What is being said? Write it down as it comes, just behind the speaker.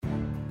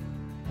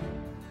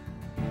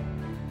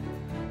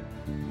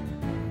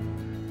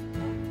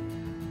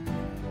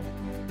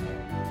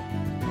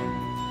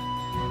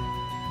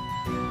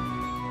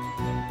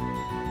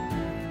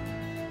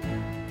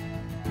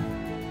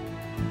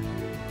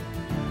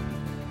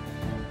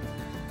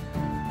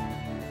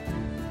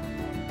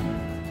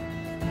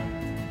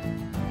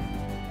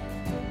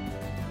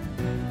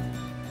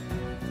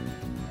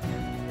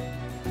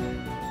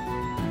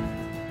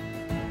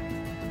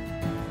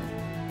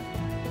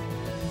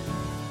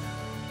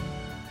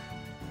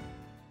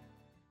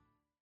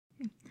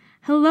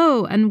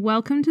Hello and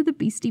welcome to the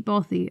Beastie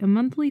Bothy, a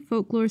monthly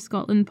Folklore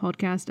Scotland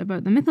podcast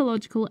about the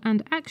mythological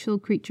and actual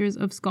creatures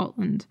of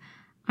Scotland.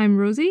 I'm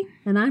Rosie.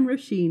 And I'm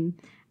Roisin.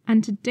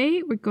 And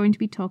today we're going to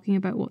be talking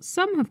about what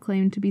some have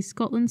claimed to be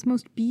Scotland's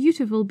most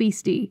beautiful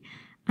beastie.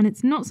 And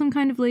it's not some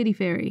kind of lady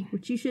fairy.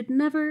 Which you should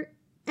never,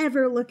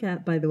 ever look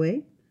at, by the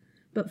way.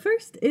 But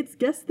first, it's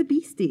Guess the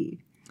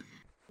Beastie.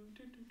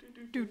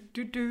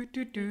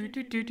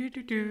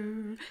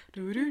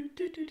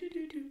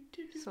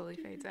 Slowly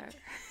fades out.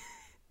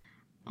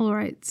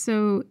 Alright,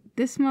 so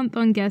this month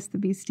on Guess the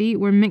Beastie,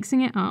 we're mixing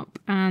it up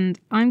and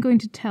I'm going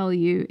to tell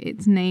you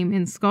its name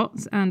in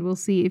Scots and we'll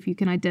see if you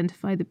can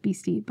identify the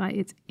beastie by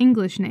its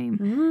English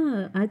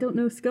name. I don't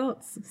know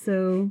Scots,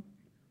 so...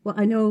 Well,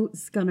 I know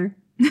Scunner.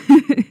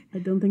 I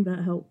don't think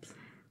that helps.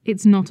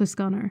 It's not a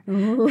scunner.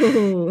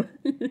 Oh.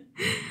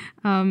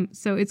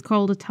 So it's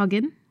called a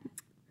tuggin.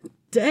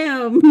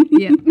 Damn!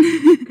 Yeah.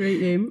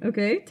 Great name.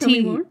 Okay, tell me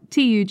more.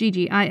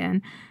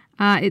 Tuggin.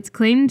 It's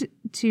claimed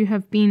to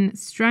have been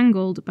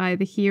strangled by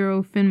the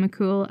hero Finn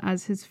McCool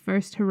as his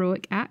first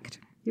heroic act.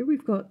 Here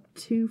we've got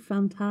two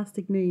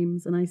fantastic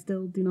names and I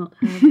still do not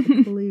have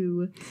a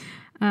clue.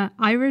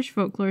 Irish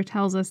folklore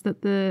tells us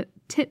that the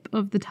tip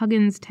of the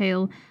tuggin's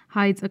tail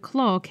hides a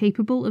claw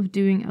capable of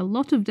doing a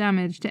lot of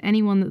damage to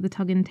anyone that the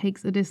tuggin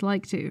takes a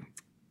dislike to.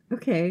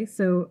 Okay,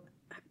 so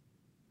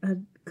a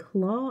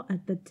claw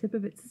at the tip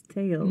of its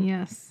tail.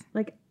 Yes.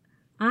 Like,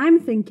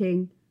 I'm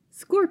thinking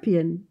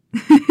scorpion,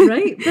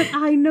 right? But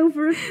I know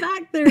for a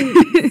fact there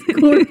are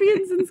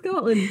scorpions in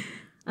Scotland.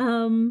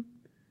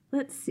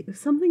 Let's see,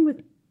 something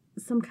with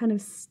some kind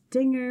of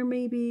stinger,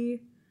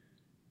 maybe.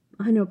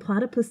 I know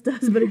platypus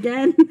does, but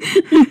again,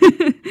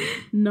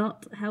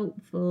 not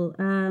helpful.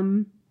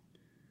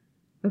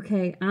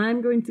 Okay,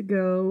 I'm going to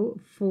go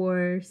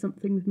for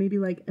something with maybe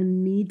like a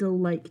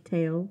needle-like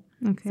tail.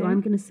 Okay. So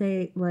I'm going to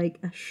say like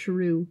a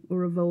shrew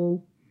or a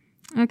vole.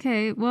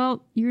 Okay,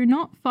 well, you're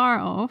not far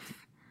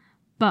off,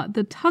 but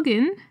the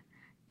tuggin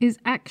is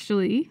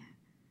actually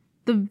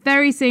the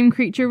very same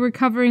creature we're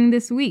covering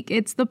this week.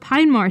 It's the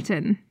pine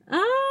marten.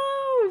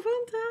 Oh,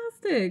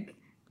 fantastic.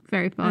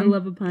 Very fun. I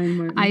love a pine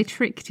marten. I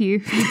tricked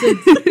you. You did.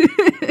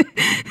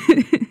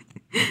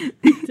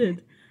 You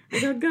did. I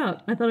got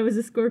gut. I thought it was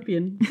a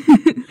scorpion.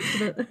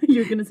 But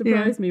you're going to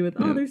surprise me with,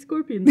 there's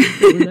scorpions in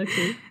Scotland,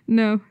 actually.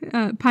 No,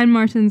 pine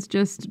martens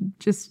just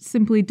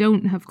simply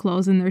don't have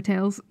claws in their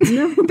tails.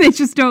 No. They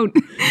just don't.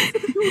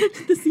 Where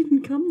did this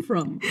even come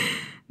from?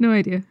 No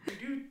idea.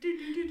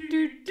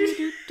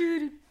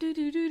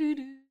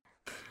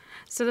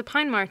 So the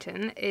pine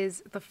marten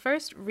is the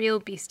first real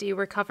beastie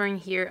we're covering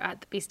here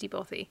at the Beastie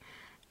Bothy.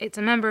 It's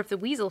a member of the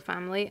weasel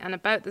family and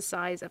about the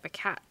size of a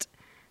cat.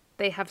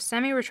 They have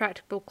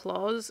semi-retractable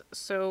claws,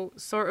 so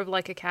sort of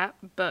like a cat,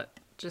 but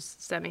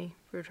just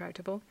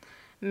semi-retractable,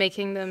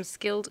 making them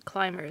skilled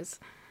climbers.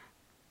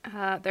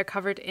 They're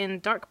covered in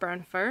dark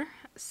brown fur,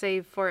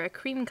 save for a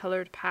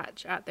cream-coloured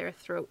patch at their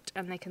throat,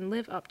 and they can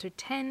live up to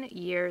 10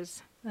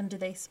 years. And do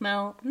they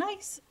smell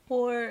nice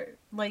or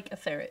like a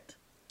ferret?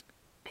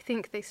 I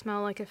think they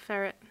smell like a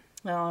ferret.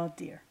 Oh,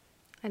 dear.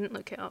 I didn't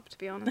look it up, to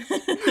be honest.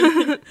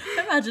 I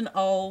imagine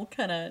all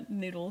kind of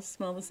noodles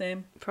smell the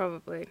same.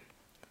 Probably.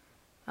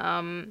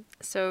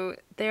 So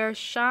they're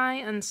shy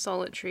and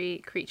solitary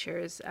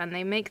creatures and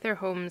they make their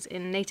homes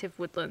in native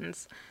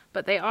woodlands,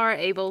 but they are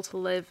able to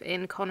live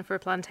in conifer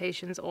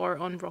plantations or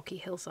on rocky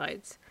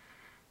hillsides.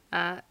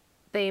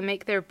 They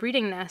make their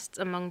breeding nests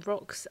among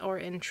rocks or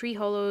in tree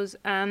hollows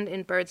and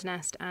in birds'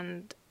 nest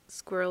and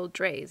squirrel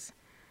drays.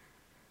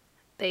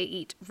 They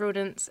eat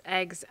rodents,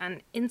 eggs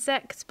and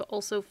insects, but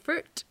also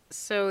fruit,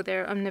 so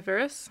they're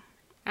omnivorous.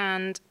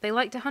 And they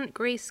like to hunt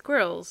grey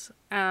squirrels,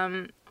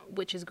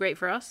 which is great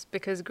for us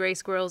because grey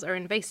squirrels are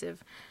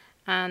invasive.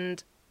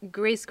 And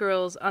grey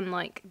squirrels,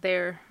 unlike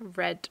their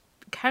red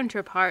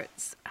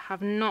counterparts,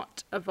 have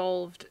not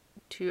evolved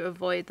to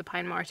avoid the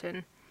pine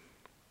marten.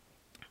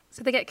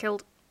 So they get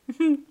killed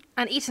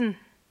and eaten.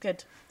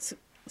 Good.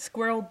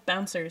 Squirrel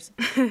bouncers.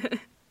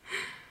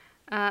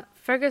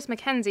 Fergus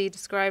Mackenzie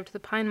described the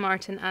pine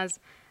marten as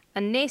a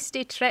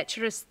nasty,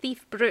 treacherous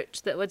thief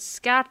brute that would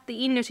scart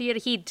the een out of your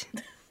head.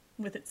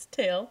 With its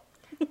tail.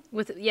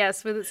 With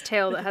its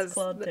tail that has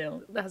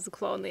tail. That has a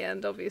claw on the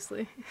end,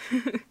 obviously.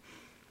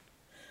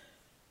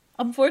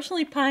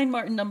 Unfortunately, pine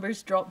marten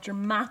numbers dropped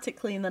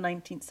dramatically in the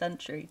 19th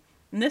century,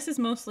 and this is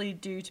mostly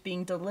due to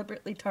being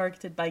deliberately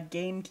targeted by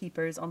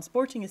gamekeepers on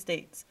sporting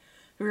estates,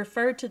 who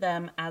referred to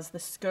them as the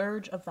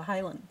scourge of the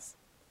Highlands.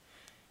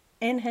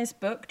 In his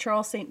book,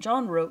 Charles St.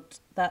 John wrote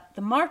that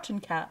the marten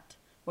cat,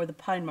 or the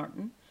pine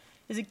marten,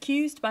 is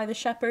accused by the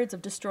shepherds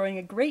of destroying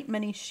a great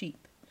many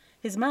sheep.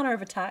 His manner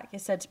of attack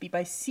is said to be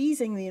by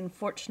seizing the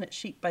unfortunate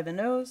sheep by the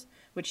nose,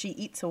 which he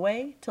eats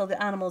away till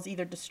the animal is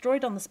either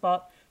destroyed on the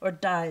spot or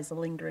dies a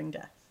lingering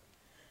death.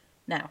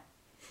 Now,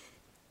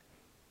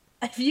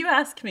 if you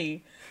ask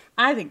me,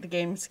 I think the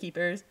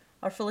gamekeepers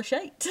are full of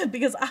shite,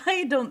 because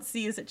I don't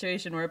see a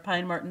situation where a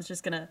pine marten's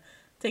just going to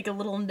take a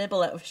little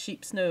nibble out of a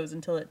sheep's nose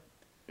until it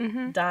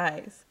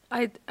dies.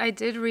 I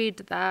did read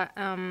that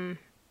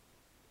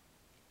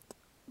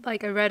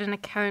Like, I read an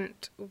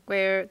account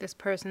where this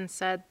person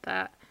said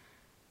that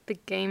the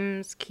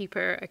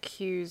gamekeeper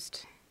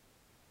accused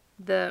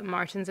the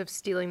martens of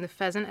stealing the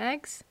pheasant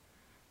eggs.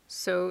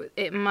 So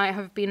it might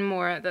have been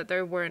more that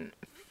there weren't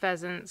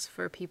pheasants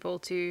for people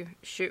to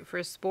shoot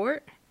for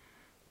sport.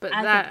 But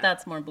I think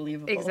that's more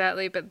believable.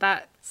 Exactly, but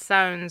that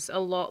sounds a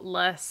lot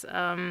less.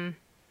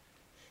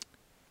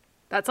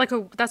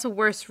 That's a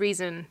worse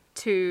reason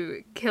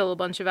to kill a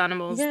bunch of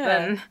animals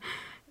than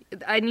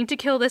I need to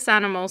kill this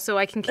animal so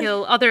I can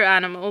kill other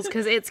animals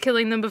because it's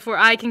killing them before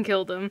I can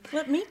kill them.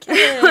 Let me kill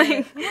it.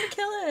 I want to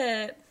kill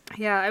it.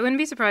 Yeah, I wouldn't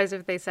be surprised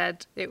if they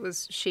said it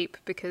was sheep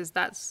because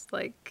that's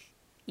like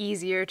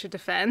easier to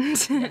defend.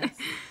 Yes.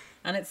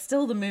 And it's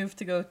still the move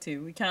to go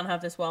to. We can't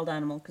have this wild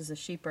animal because the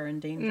sheep are in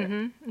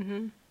danger.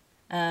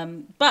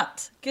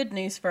 But good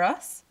news for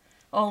us,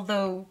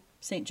 although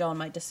St. John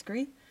might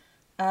disagree,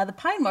 the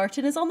pine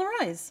marten is on the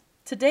rise.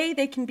 Today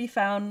they can be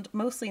found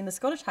mostly in the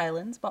Scottish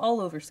Highlands, but all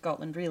over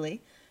Scotland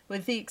really,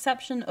 with the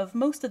exception of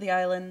most of the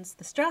islands,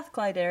 the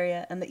Strathclyde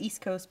area and the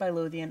east coast by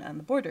Lothian and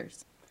the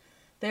Borders.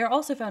 They are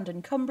also found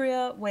in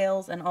Cumbria,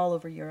 Wales and all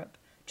over Europe,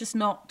 just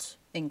not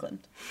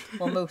England,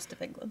 well most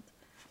of England.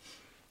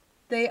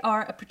 They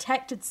are a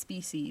protected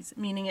species,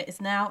 meaning it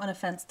is now an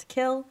offence to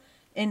kill,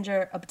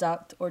 injure,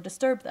 abduct or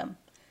disturb them.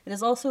 It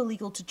is also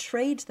illegal to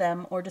trade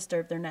them or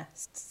disturb their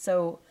nests.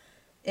 So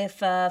if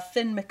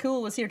Finn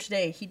McCool was here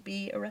today, he'd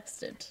be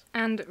arrested.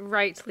 And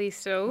rightly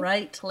so.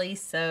 Rightly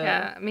so.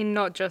 Yeah, I mean,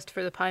 not just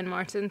for the pine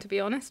marten, to be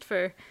honest,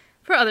 for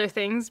other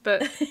things,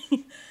 but...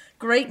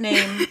 Great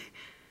name,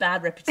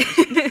 bad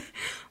reputation.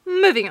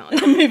 Moving on.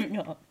 Moving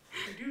on.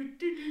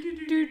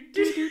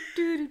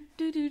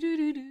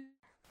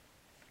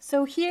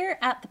 So here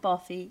at the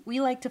Bothy, we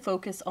like to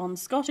focus on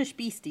Scottish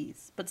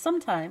beasties, but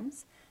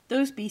sometimes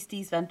those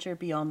beasties venture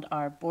beyond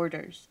our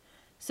borders.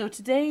 So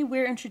today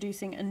we're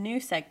introducing a new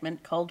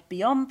segment called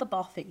Beyond the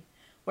Bothy,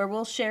 where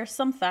we'll share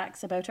some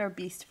facts about our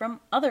beast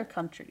from other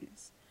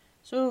countries.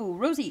 So,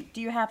 Rosie,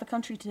 do you have a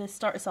country to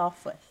start us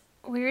off with?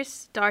 We're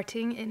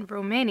starting in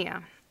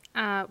Romania,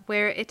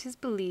 where it is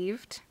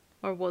believed,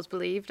 or was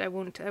believed, I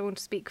won't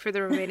speak for the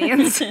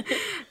Romanians,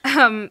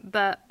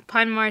 that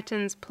pine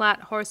martens plait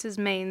horses'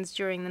 manes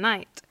during the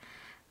night,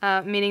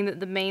 meaning that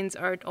the manes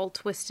are all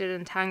twisted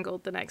and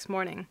tangled the next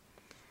morning.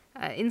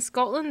 In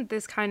Scotland,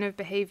 this kind of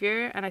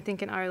behaviour, and I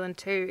think in Ireland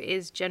too,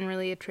 is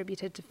generally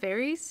attributed to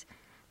fairies.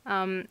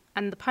 And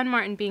the pine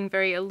marten being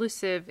very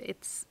elusive,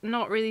 it's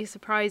not really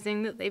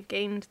surprising that they've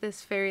gained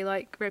this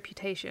fairy-like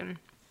reputation.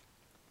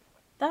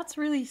 That's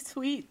really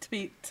sweet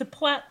to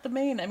plait the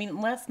mane. I mean,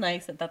 less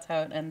nice that that's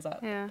how it ends up.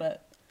 Yeah.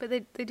 But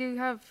they do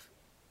have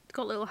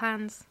got little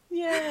hands.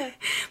 Yeah.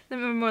 They're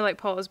more like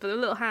paws, but they're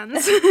little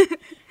hands.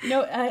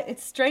 It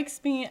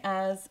strikes me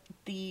as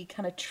the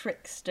kind of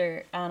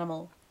trickster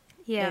animal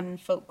in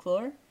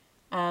folklore.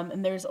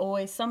 And there's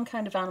always some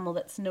kind of animal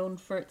that's known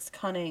for its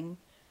cunning,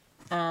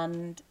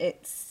 and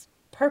its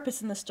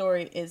purpose in the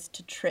story is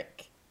to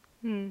trick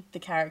the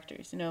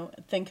characters.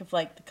 Think of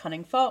like the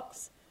cunning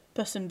fox,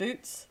 Puss in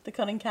Boots, the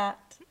cunning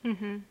cat,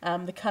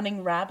 the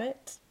cunning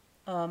rabbit,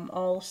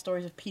 all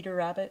stories of Peter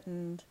Rabbit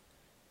and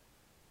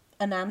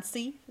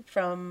Anansi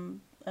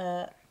from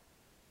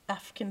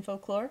African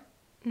folklore.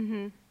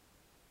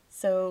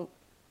 So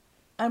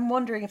I'm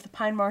wondering if the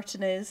pine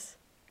marten is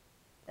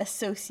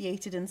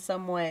associated in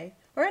some way,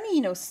 or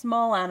any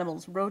small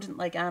animals,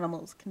 rodent-like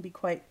animals, can be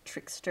quite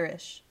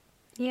tricksterish.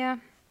 Yeah,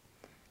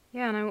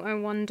 and I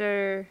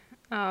wonder,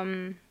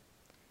 I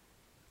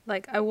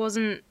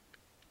wasn't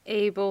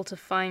able to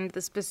find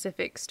the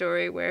specific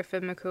story where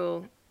Finn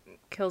McCool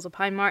kills a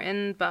pine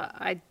marten, but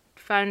I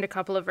found a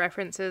couple of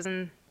references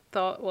and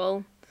thought,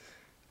 well,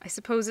 I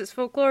suppose it's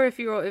folklore. If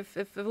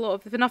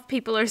enough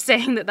people are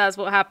saying that that's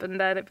what happened,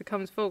 then it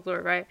becomes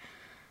folklore, right?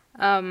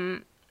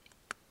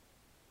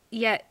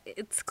 Yeah,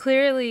 it's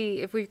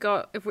clearly if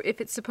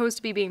it's supposed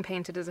to be being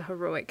painted as a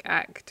heroic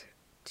act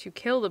to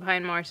kill the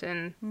pine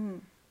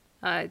marten,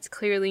 it's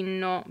clearly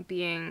not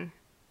being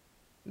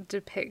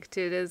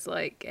depicted as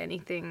like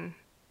anything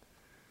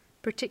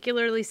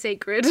particularly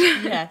sacred.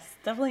 Yes,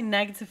 definitely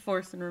negative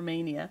force in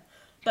Romania.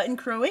 But in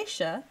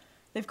Croatia,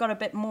 they've got a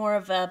bit more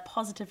of a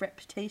positive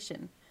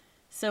reputation.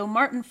 So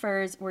marten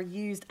furs were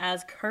used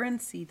as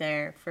currency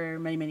there for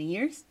many, many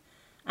years.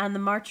 And the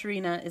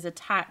martirina is a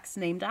tax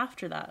named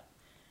after that.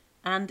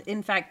 And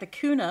in fact, the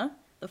kuna,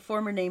 the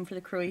former name for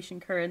the Croatian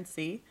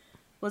currency,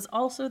 was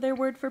also their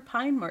word for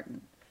pine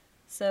marten.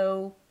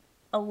 So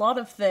a lot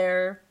of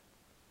their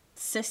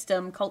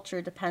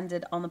culture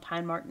depended on the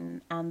pine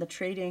marten and the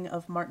trading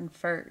of marten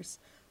furs,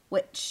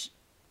 which,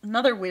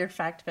 another weird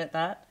fact about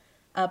that,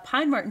 a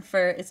pine marten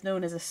fur is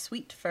known as a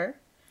sweet fur,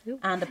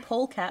 and a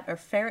polecat or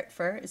ferret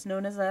fur is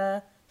known as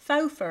a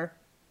foul fur,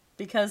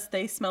 because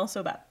they smell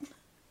so bad.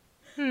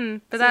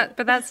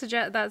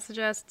 That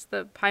suggests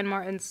that pine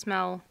martens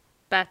smell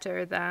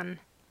better than...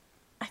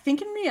 I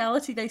think in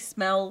reality they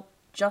smell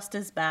just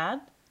as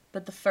bad,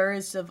 but the fur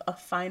is of a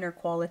finer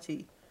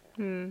quality.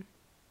 So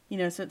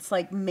it's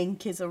like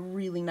mink is a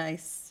really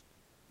nice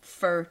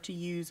fur to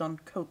use on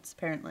coats,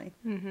 apparently.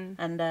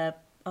 And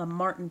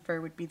marten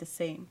fur would be the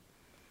same.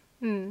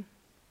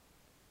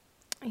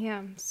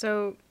 Yeah,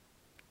 so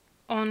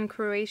on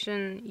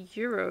Croatian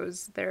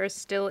euros, there are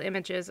still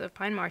images of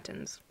pine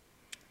martens.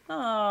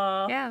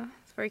 Aww. Yeah,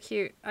 it's very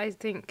cute.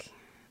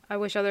 I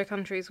wish other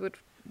countries would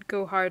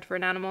go hard for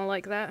an animal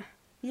like that.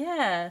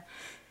 Yeah.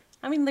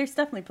 I mean, there's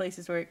definitely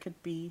places where it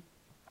could be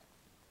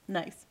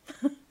nice.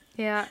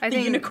 Yeah, I The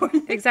think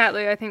unicorn.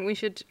 exactly. I think we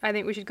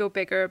should go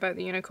bigger about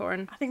the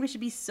unicorn. I think we should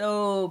be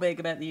so big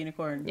about the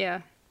unicorn.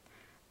 Yeah,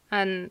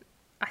 and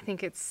I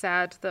think it's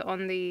sad that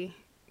on the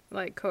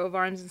like coat of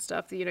arms and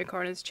stuff, the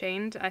unicorn is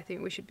chained. I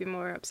think we should be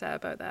more upset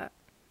about that.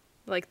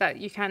 Like that,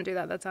 you can't do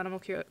that. That's animal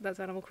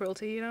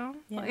cruelty. You know.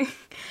 Yeah. Like,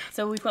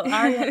 So we've got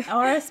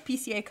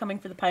RSPCA coming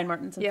for the pine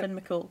martens and Yep. Finn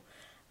McCool,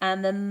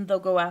 and then they'll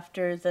go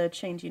after the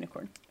chained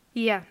unicorn.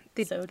 yeah.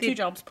 So 2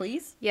 jobs,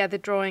 please. Yeah, the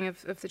drawing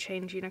of the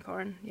chained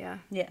unicorn. Yeah.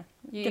 Yeah.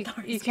 You, Get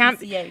the you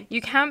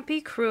RSPCA. can't be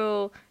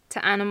cruel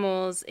to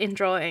animals in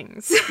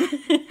drawings.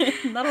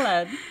 Not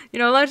allowed.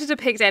 You're not allowed to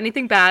depict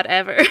anything bad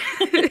ever.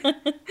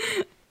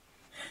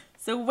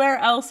 So where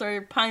else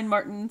are pine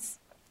martens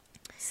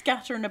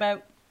scattering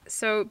about?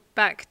 So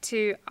back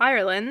to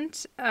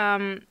Ireland,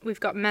 we've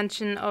got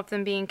mention of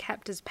them being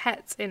kept as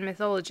pets in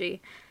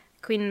mythology.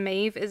 Queen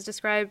Maeve is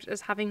described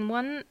as having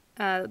one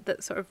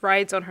that sort of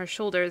rides on her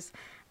shoulders,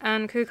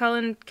 and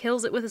Cuchulainn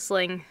kills it with a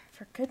sling.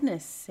 For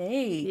goodness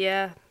sake.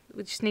 Yeah,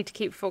 we just need to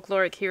keep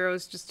folkloric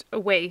heroes just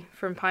away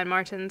from pine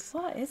martens.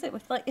 What is it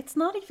with, like, it's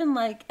not even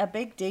like a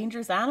big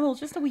dangerous animal, it's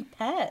just a wee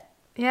pet.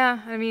 Yeah,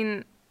 I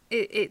mean,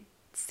 it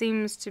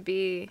seems to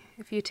be,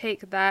 if you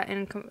take that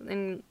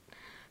in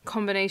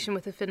combination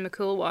with the Finn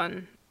McCool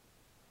one,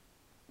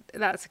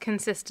 that's a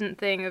consistent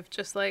thing of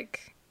just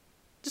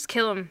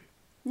kill him.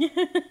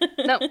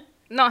 No,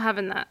 not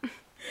having that.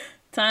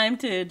 Time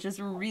to just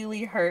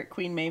really hurt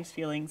Queen Maeve's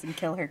feelings and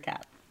kill her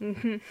cat.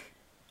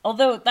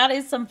 Although that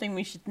is something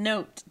we should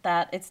note,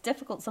 that it's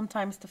difficult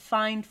sometimes to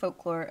find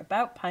folklore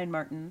about pine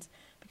martens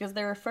because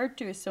they're referred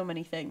to as so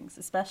many things,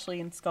 especially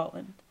in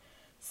Scotland.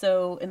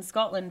 So in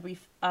Scotland,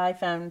 I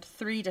found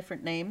 3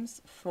 different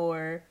names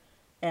for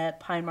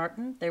pine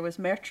marten. There was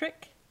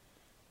Mairtrick,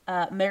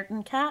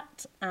 Mairten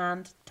cat,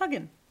 and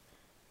Tuggin.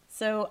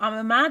 So I'm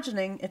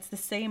imagining it's the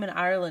same in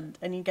Ireland,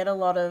 and you get a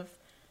lot of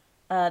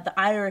the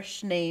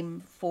Irish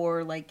name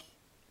for like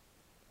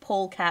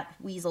polecat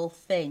weasel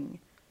thing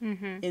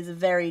is a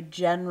very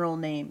general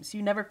name. So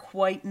you never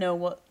quite know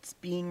what's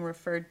being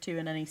referred to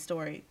in any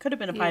story. Could have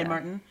been a pine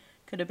marten,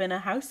 could have been a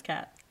house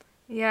cat.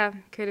 Yeah,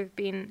 could have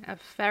been a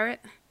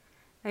ferret.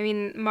 I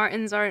mean,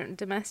 martens aren't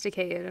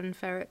domesticated and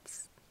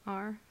ferrets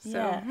are.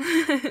 So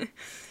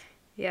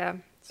yeah,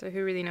 so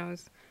who really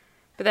knows?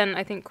 But then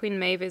I think Queen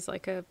Maeve is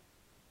like a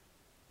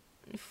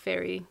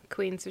fairy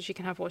queen, so she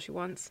can have what she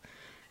wants.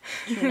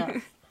 True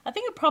enough. I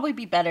think it'd probably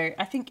be better.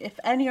 I think if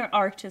any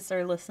artists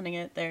are listening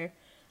out there,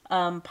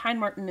 pine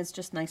marten is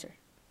just nicer.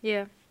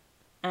 Yeah.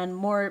 And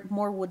more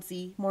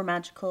woodsy, more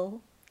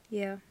magical.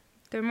 Yeah.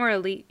 They're more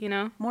elite, you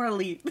know? More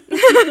elite.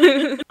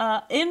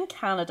 In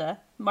Canada,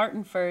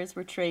 marten furs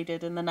were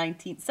traded in the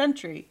 19th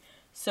century.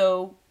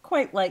 So,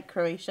 quite like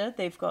Croatia,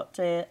 they've got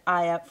to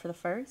eye out for the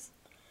furs.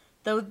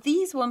 Though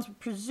these ones would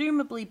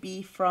presumably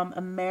be from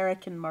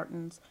American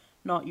martens,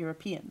 not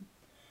European.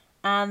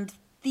 And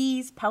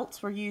these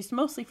pelts were used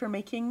mostly for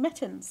making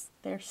mittens.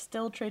 They're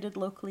still traded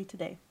locally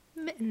today.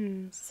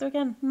 Mittens. So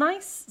again,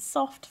 nice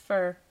soft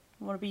fur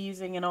you want to be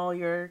using in all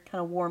your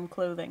kind of warm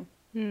clothing.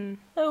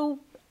 So,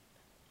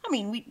 I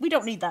mean, we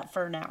don't need that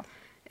fur now.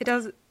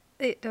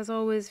 It does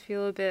always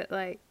feel a bit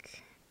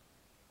like,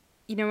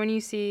 you know, when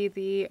you see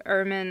the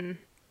ermine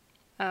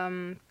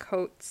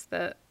coats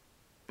that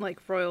like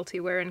royalty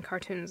wear in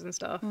cartoons and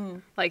stuff,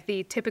 like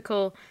the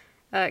typical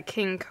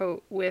king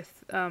coat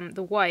with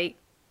the white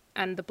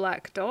and the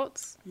black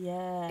dots.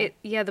 Yeah.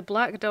 The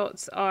black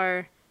dots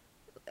are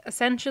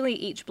essentially,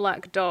 each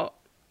black dot,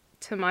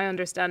 to my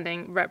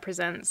understanding,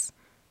 represents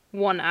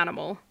one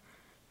animal,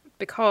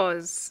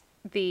 because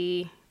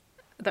the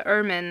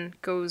ermine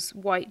goes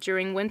white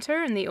during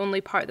winter, and the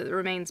only part that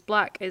remains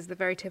black is the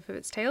very tip of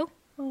its tail.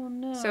 Oh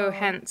no. So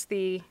hence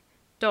the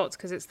dots,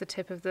 because it's the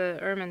tip of the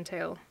ermine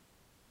tail.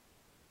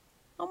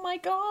 Oh my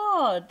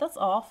god, that's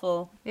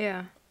awful.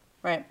 Yeah.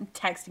 Right, I'm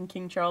texting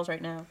King Charles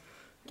right now.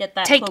 Get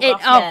that Take cloak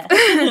it off.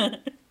 There.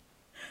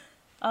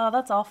 Oh,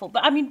 that's awful.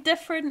 But I mean,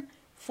 different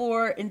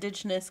for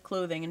indigenous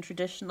clothing and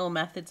traditional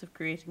methods of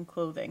creating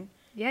clothing.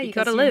 Yeah, you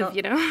gotta live,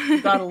 you know?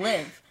 You gotta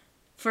live.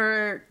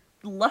 For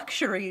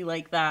luxury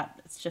like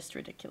that, it's just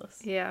ridiculous.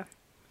 Yeah.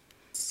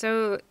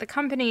 So the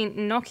company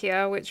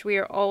Nokia, which we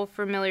are all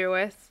familiar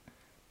with,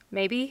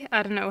 maybe,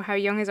 I don't know, how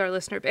young is our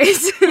listener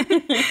base?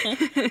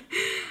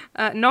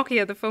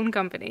 Nokia, the phone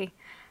company,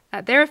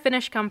 they're a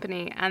Finnish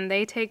company, and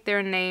they take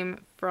their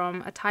name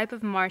from a type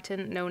of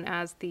marten known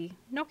as the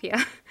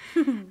Nokia.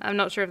 I'm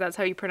not sure if that's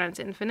how you pronounce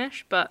it in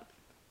Finnish, but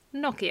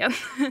Nokia.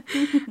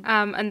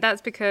 And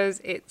that's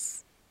because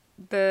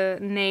the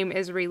name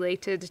is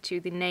related to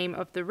the name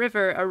of the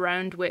river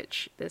around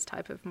which this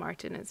type of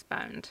marten is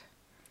found.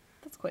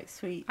 That's quite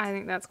sweet. I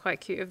think that's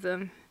quite cute of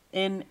them.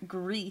 In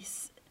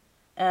Greece,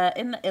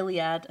 In the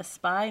Iliad, a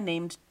spy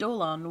named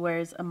Dolon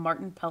wears a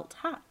marten pelt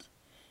hat.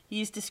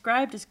 He is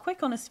described as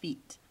quick on his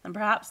feet, and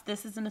perhaps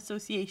this is an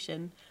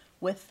association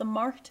with the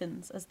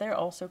martens, as they're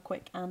also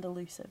quick and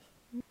elusive.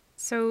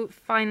 So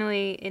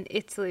finally, in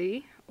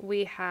Italy,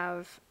 we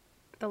have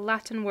the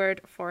Latin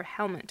word for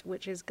helmet,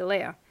 which is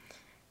galea.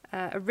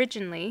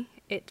 Originally,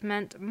 it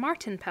meant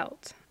marten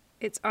pelt.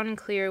 It's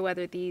unclear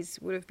whether these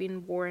would have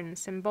been worn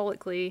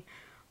symbolically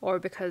or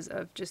because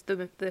of just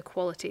the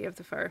quality of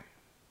the fur.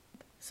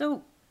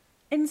 So,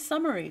 in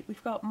summary,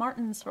 we've got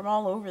martens from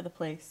all over the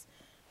place,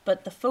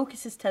 but the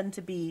focuses tend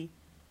to be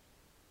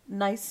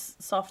nice,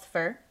 soft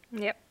fur.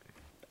 Yep.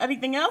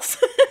 Anything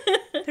else?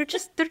 They're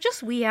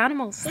just wee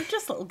animals. They're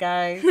just little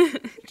guys.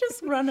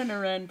 Just running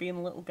around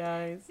being little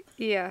guys.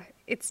 Yeah,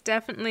 it's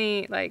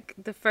definitely like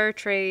the fur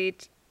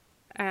trade,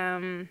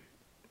 and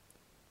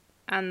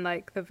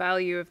like the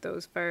value of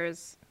those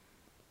furs,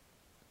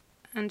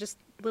 and just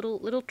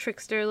little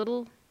trickster,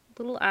 little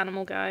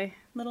animal guy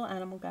Little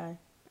animal guy.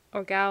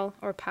 or gal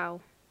or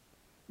pal.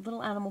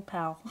 Little animal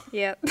pal.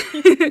 Yeah.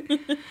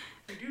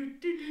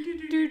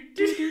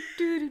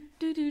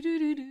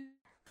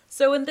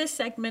 So in this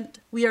segment,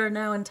 we are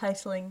now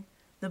entitling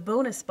the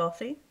bonus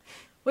Bothy.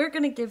 We're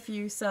going to give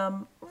you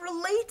some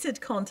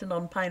related content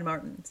on pine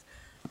martens,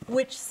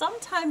 which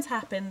sometimes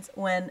happens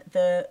when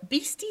the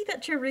beastie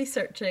that you're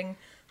researching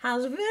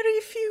has very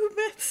few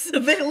myths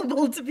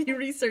available to be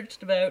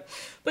researched about,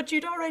 but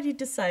you'd already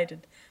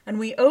decided. And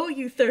we owe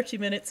you 30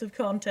 minutes of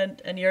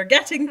content, and you're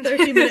getting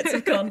 30 minutes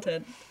of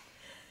content.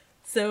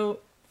 So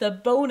the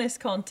bonus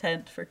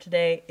content for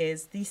today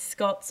is the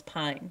Scots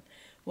pine,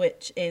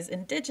 which is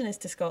indigenous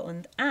to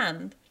Scotland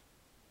and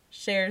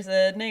shares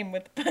a name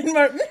with the pine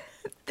marten.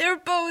 They're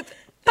both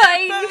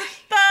pine.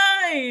 Both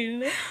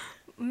pine.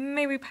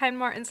 Maybe pine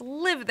martens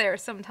live there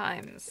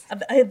sometimes.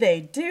 They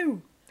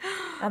do.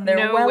 And they're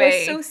No well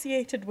way.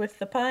 associated with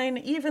the pine,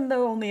 even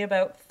though only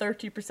about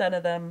 30%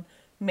 of them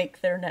make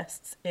their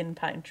nests in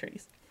pine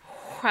trees.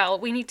 Well,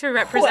 we need to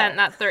represent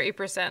that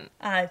 30%.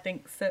 I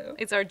think so.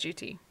 It's our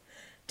duty.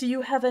 Do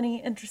you have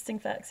any interesting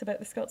facts about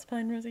the Scots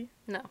pine, Rosie?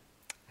 No.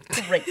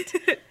 Great.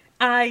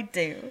 I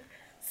do.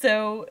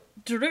 So,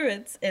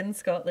 Druids in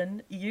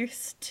Scotland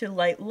used to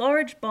light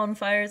large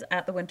bonfires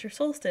at the winter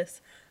solstice,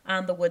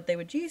 and the wood they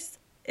would use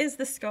is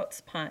the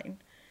Scots pine.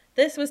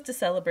 This was to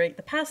celebrate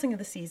the passing of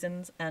the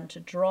seasons and to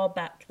draw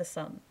back the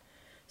sun.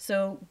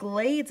 So,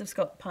 glades of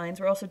Scots pines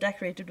were also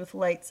decorated with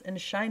lights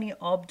and shiny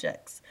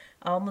objects,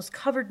 almost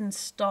covered in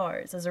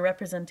stars as a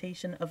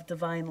representation of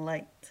divine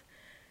light.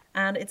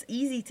 And it's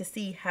easy to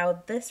see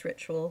how this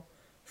ritual,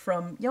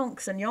 from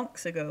yonks and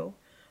yonks ago,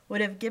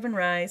 would have given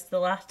rise to the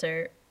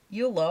latter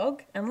Yule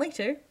log and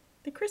later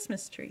the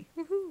Christmas tree.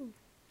 Woohoo.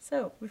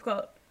 So we've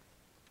got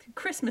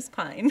Christmas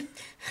pine.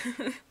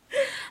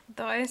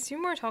 Though I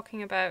assume we're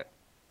talking about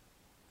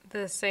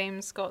the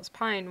same Scots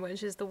pine,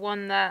 which is the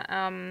one that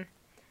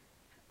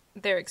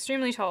they're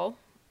extremely tall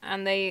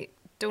and they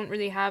don't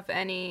really have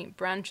any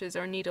branches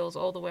or needles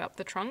all the way up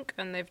the trunk,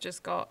 and they've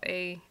just got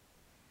a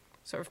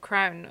sort of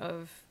crown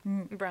of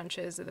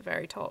branches at the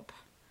very top.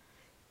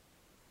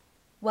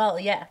 Well,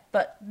 yeah,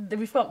 but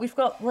we've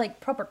got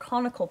like proper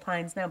conical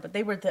pines now, but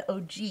they were the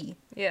OG.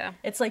 Yeah.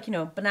 It's like,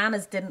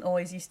 bananas didn't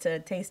always used to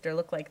taste or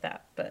look like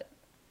that, but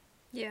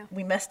Yeah.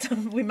 we messed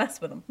with them. We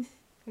messed with them.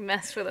 We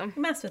messed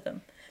with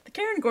them. The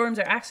Cairngorms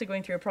are actually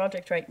going through a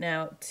project right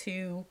now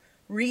to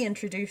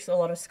reintroduce a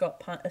lot of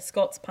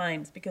Scots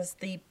pines, because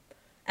the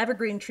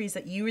evergreen trees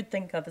that you would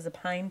think of as a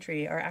pine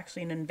tree are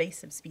actually an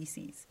invasive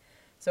species.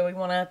 So we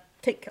want to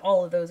take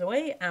all of those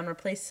away and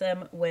replace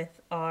them with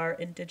our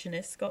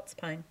indigenous Scots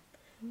pine.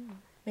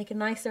 Make a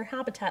nicer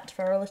habitat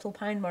for our little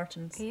pine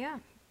martens. Yeah.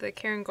 The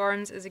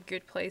Cairngorms is a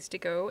good place to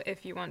go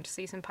if you want to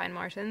see some pine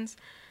martens.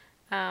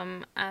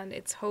 And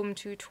it's home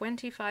to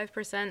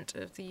 25%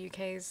 of the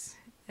UK's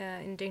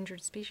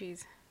endangered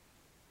species.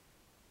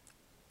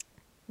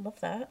 Love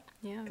that.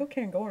 Yeah. Go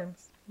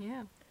Cairngorms.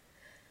 Yeah.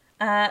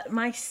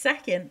 My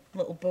second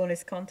little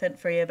bonus content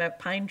for you about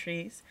pine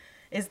trees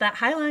is that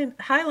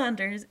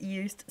Highlanders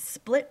used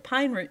split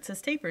pine roots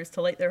as tapers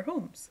to light their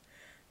homes.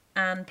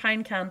 And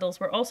pine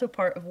candles were also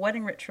part of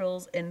wedding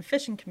rituals in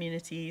fishing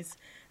communities,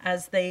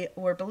 as they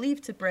were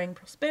believed to bring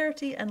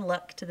prosperity and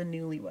luck to the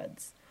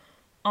newlyweds.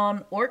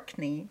 On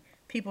Orkney,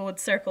 people would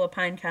circle a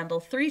pine candle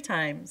 3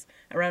 times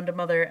around a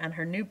mother and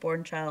her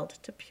newborn child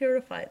to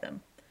purify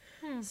them.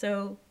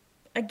 So,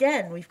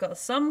 again, we've got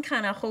some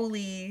kind of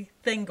holy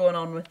thing going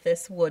on with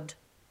this wood.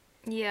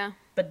 Yeah.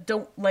 But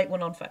don't light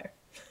one on fire.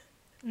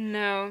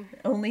 No.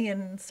 Only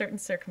in certain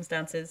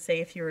circumstances,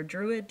 say if you're a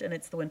druid and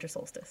it's the winter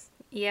solstice,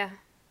 Yeah.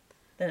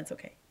 then it's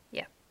okay.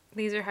 Yeah.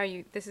 This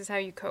is how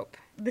you cope.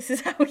 This is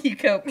how you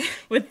cope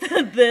with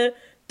the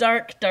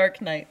dark,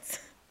 dark nights.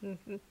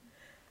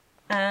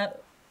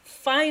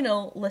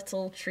 Final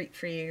little treat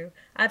for you.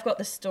 I've got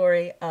the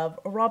story of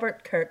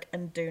Robert Kirk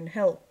and Doon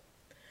Hill.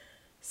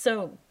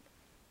 So,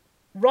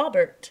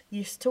 Robert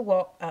used to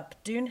walk up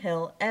Doon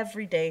Hill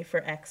every day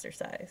for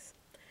exercise.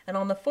 And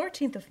on the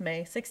 14th of May,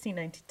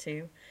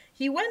 1692,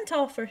 he went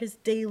off for his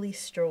daily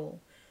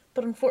stroll,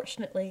 but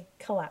unfortunately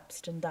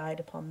collapsed and died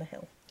upon the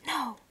hill.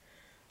 No.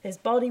 His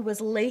body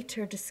was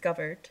later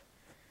discovered,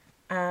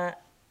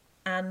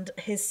 and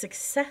his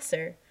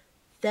successor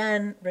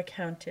then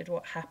recounted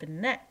what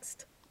happened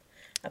next.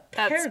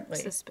 Apparently,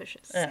 That's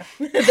suspicious.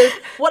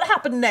 What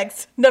happened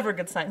next? Never a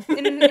good sign.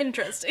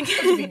 Interesting.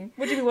 What do you mean?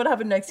 What do you mean? What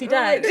happened next? He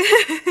died.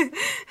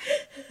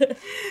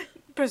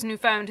 Person who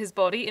found his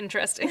body.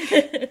 Interesting.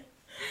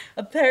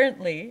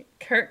 Apparently,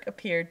 Kirk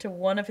appeared to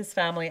one of his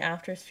family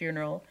after his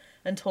funeral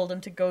and told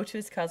him to go to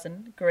his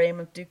cousin, Graham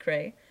of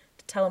Ducray,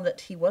 to tell him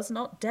that he was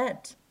not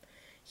dead.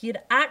 He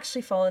had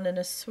actually fallen in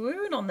a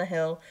swoon on the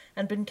hill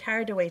and been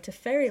carried away to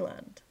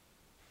fairyland.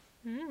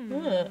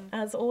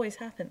 As always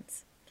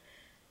happens.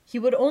 He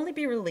would only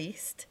be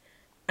released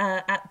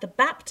at the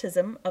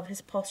baptism of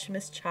his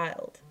posthumous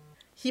child.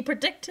 He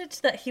predicted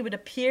that he would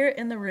appear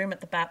in the room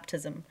at the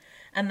baptism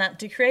and that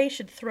Ducray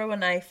should throw a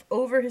knife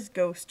over his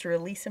ghost to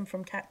release him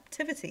from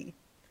captivity.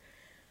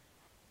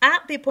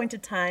 At the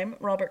appointed time,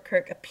 Robert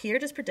Kirk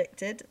appeared as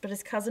predicted, but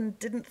his cousin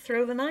didn't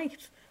throw the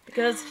knife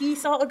because he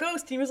saw a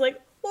ghost and he was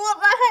like, what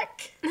the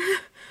heck?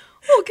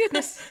 Oh,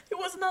 goodness. He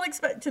was not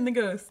expecting the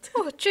ghost.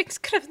 Oh, Jinx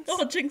Crivens.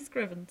 Oh, Jinx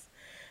Crivens.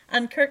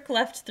 And Kirk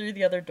left through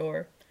the other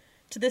door.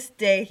 To this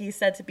day, he is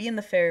said to be in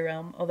the fairy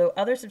realm, although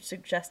others have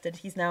suggested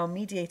he's now a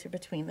mediator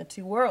between the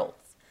two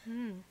worlds.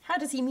 How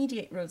does he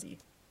mediate, Rosie?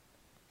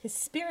 His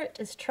spirit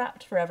is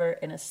trapped forever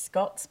in a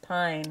Scots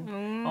pine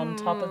on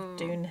top of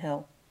Doon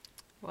Hill.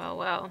 Well,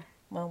 well.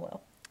 Well,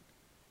 well.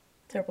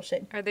 Terrible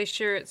shame. Are they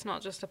sure it's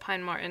not just a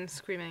pine marten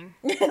screaming?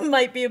 It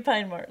might be a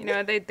pine marten. You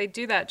know, they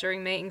do that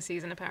during mating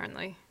season,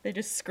 apparently. They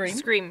just scream?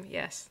 Scream,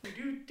 yes.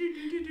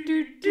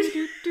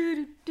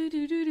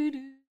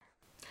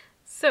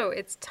 So,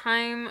 it's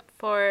time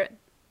for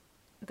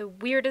the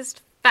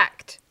weirdest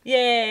fact.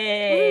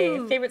 Yay!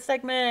 Woo. Favorite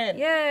segment.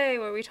 Yay!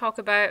 Where we talk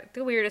about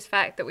the weirdest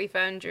fact that we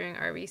found during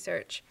our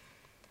research.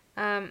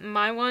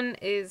 My one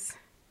is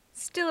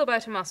still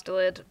about a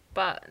mustelid,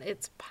 but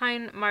it's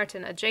pine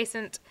marten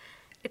adjacent.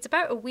 It's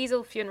about a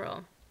weasel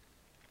funeral.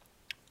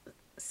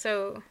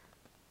 So...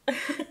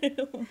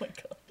 Oh my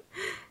god.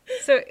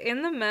 So,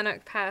 in the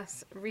Mennock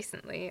Pass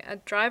recently, a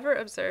driver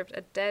observed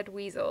a dead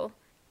weasel,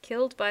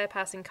 killed by a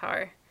passing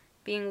car,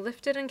 being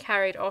lifted and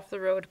carried off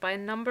the road by a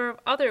number of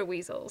other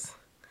weasels.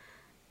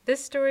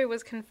 This story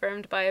was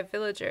confirmed by a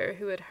villager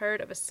who had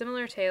heard of a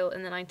similar tale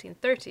in the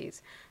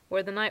 1930s,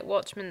 where the night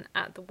watchman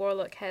at the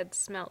Warlock Head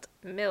Smelt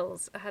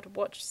Mills had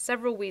watched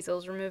several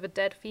weasels remove a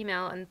dead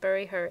female and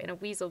bury her in a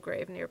weasel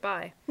grave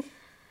nearby.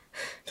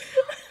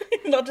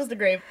 Not just a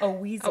grave, a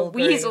weasel A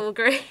weasel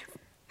grave.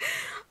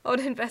 On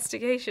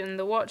investigation,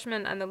 the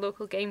watchman and the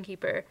local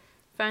gamekeeper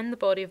found the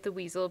body of the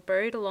weasel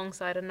buried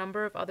alongside a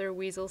number of other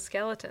weasel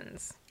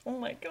skeletons. Oh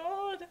my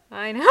god.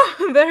 I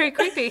know, very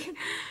creepy.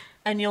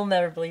 And you'll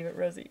never believe it,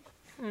 Rosie.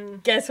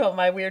 Guess what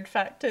my weird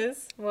fact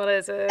is? What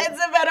is it?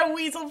 It's about a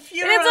weasel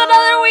funeral. It's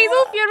another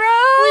weasel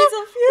funeral!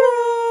 Weasel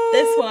funeral!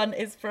 This one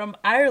is from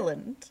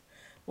Ireland,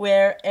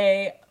 where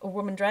a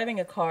woman driving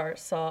a car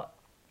saw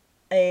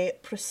a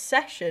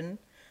procession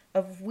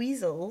of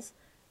weasels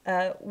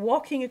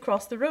walking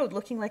across the road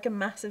looking like a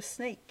massive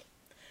snake.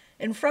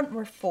 In front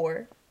were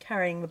 4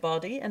 carrying the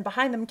body, and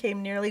behind them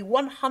came nearly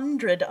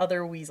 100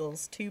 other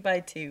weasels, 2 by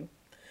 2.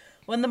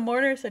 When the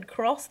mourners had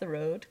crossed the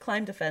road,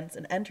 climbed a fence,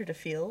 and entered a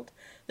field,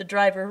 the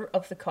driver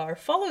of the car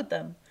followed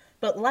them,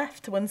 but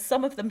left when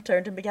some of them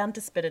turned and began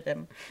to spit at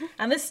him.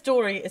 And this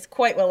story is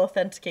quite well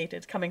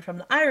authenticated, coming from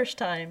the Irish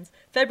Times,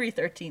 February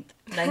 13th,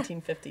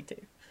 1952.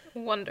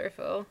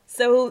 Wonderful.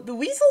 So the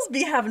weasels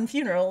be having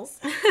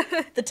funerals,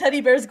 the teddy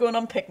bears going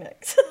on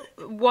picnics.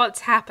 What's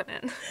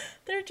happening?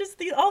 They're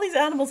just, all these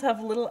animals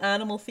have little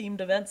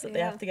animal-themed events that they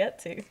have to get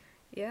to.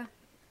 Yeah.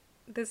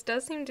 This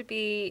does seem to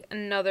be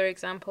another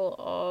example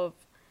of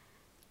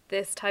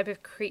this type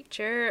of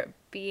creature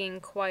being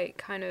quite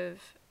kind of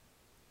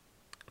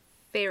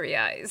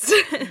fairyized.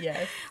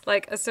 Yes.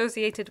 Like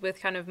associated with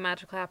kind of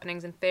magical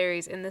happenings and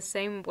fairies in the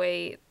same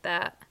way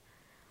that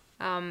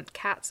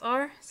cats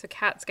are. So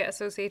cats get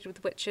associated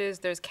with witches.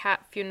 There's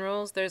cat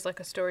funerals. There's like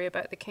a story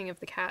about the king of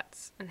the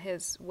cats and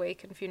his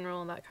wake and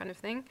funeral and that kind of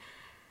thing.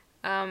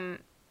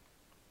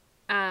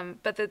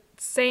 But the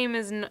same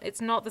is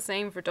it's not the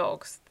same for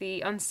dogs.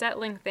 The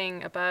unsettling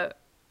thing about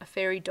a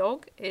fairy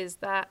dog is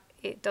that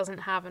it doesn't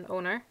have an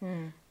owner.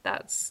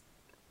 That's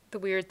the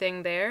weird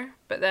thing there.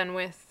 But then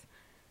with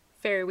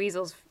fairy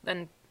weasels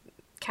and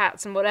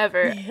cats and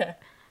whatever,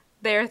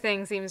 their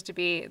thing seems to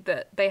be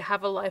that they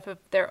have a life of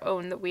their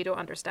own that we don't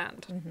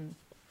understand.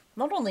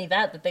 Not only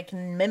that, that they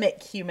can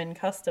mimic human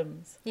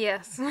customs.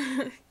 Yes.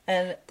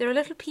 And they're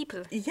little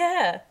people.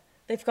 yeah,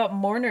 they've got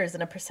mourners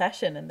in a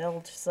procession and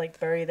they'll just like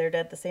bury their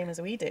dead the same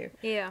as we do.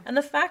 Yeah. And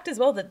the fact as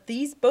well that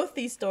both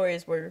these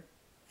stories were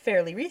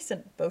fairly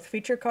recent. Both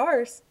feature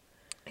cars.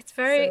 It's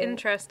very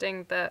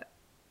interesting that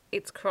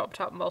it's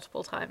cropped up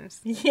multiple times.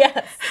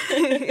 Yes.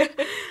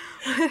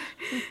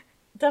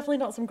 Definitely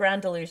not some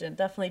grand illusion.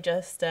 Definitely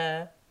just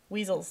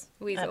weasels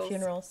at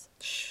funerals.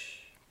 Shh.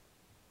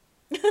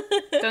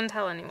 Don't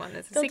tell anyone.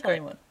 It's a Don't secret. tell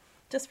anyone.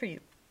 Just for you.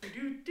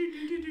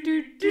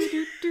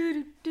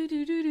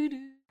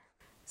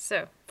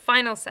 So,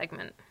 final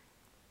segment.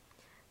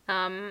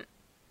 Bearing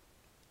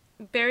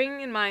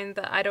in mind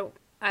that I don't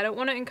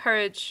want to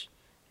encourage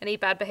any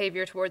bad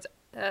behavior towards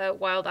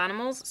wild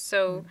animals,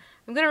 so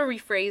I'm going to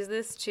rephrase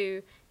this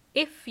to,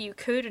 if you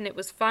could and it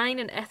was fine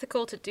and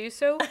ethical to do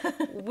so,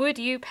 would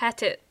you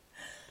pet it?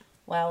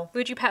 Well,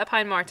 Would you pet a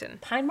pine marten?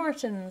 pine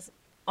martens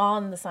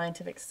on the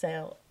scientific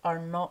scale are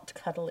not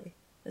cuddly.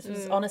 This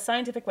was on a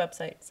scientific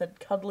website. It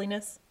said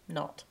cuddliness,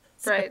 not.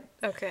 So, Right,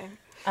 okay.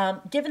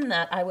 given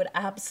that, I would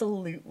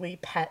absolutely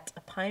pet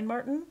a pine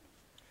marten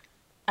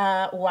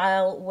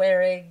while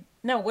wearing...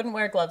 No, wouldn't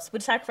wear gloves.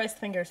 Would sacrifice the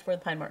fingers for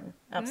the pine marten.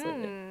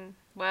 Absolutely.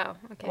 Wow,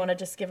 I okay. want to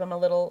just give him a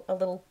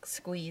little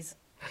squeeze.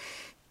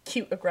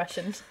 Cute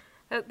aggression.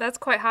 That's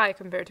quite high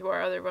compared to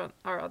our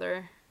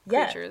other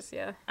creatures,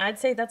 yeah. I'd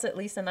say that's at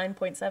least a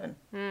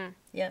 9.7.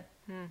 Yeah.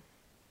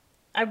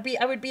 I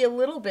would be a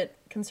little bit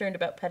concerned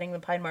about petting the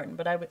pine marten,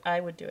 but I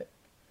would do it.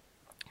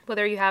 Well,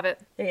 there you have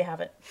it. There you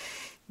have it.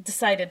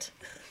 Decided.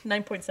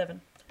 9.7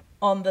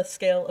 on the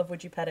scale of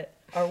would you pet it,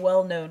 our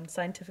well-known,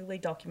 scientifically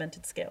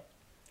documented scale.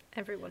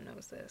 Everyone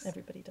knows this.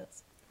 Everybody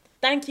does.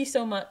 Thank you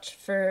so much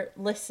for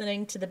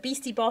listening to the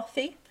Beastie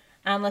Bothy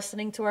and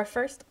listening to our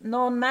first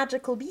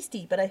non-magical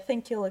beastie, but I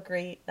think you'll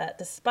agree that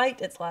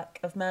despite its lack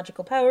of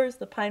magical powers,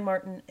 the pine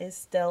marten is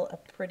still a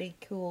pretty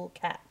cool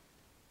cat.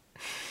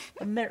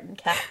 A Mairten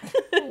cat.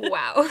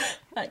 Wow.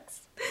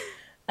 Thanks.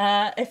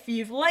 If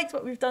you've liked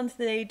what we've done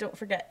today, don't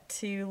forget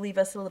to leave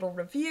us a little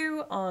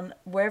review on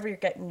wherever you're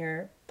getting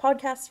your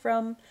podcasts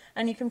from,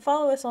 and you can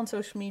follow us on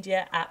social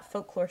media at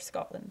Folklore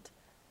Scotland.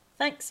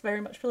 Thanks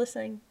very much for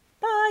listening.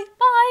 Bye!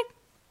 Bye!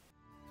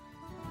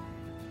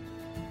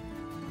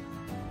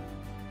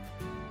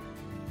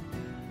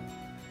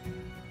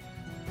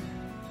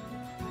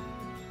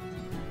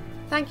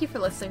 Thank you for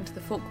listening to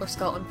the Folklore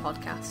Scotland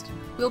podcast.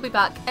 We'll be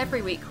back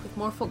every week with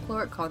more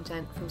folkloric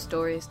content from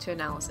stories to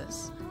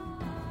analysis.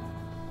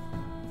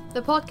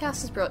 The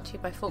podcast is brought to you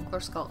by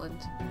Folklore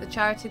Scotland, the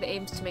charity that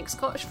aims to make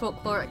Scottish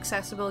folklore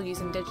accessible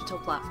using digital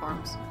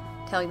platforms,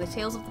 telling the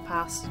tales of the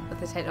past with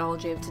the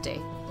technology of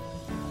today.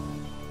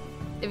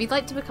 If you'd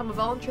like to become a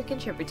voluntary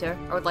contributor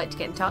or would like to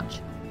get in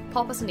touch,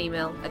 pop us an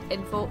email at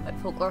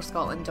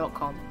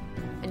info@folklorescotland.com,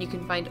 and you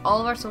can find all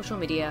of our social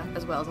media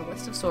as well as a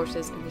list of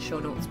sources in the show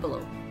notes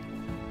below.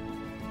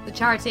 The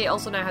charity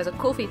also now has a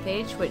Kofi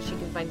page, which you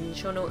can find in the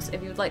show notes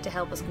if you would like to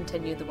help us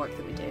continue the work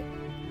that we do.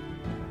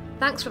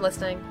 Thanks for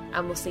listening,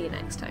 and we'll see you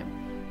next time.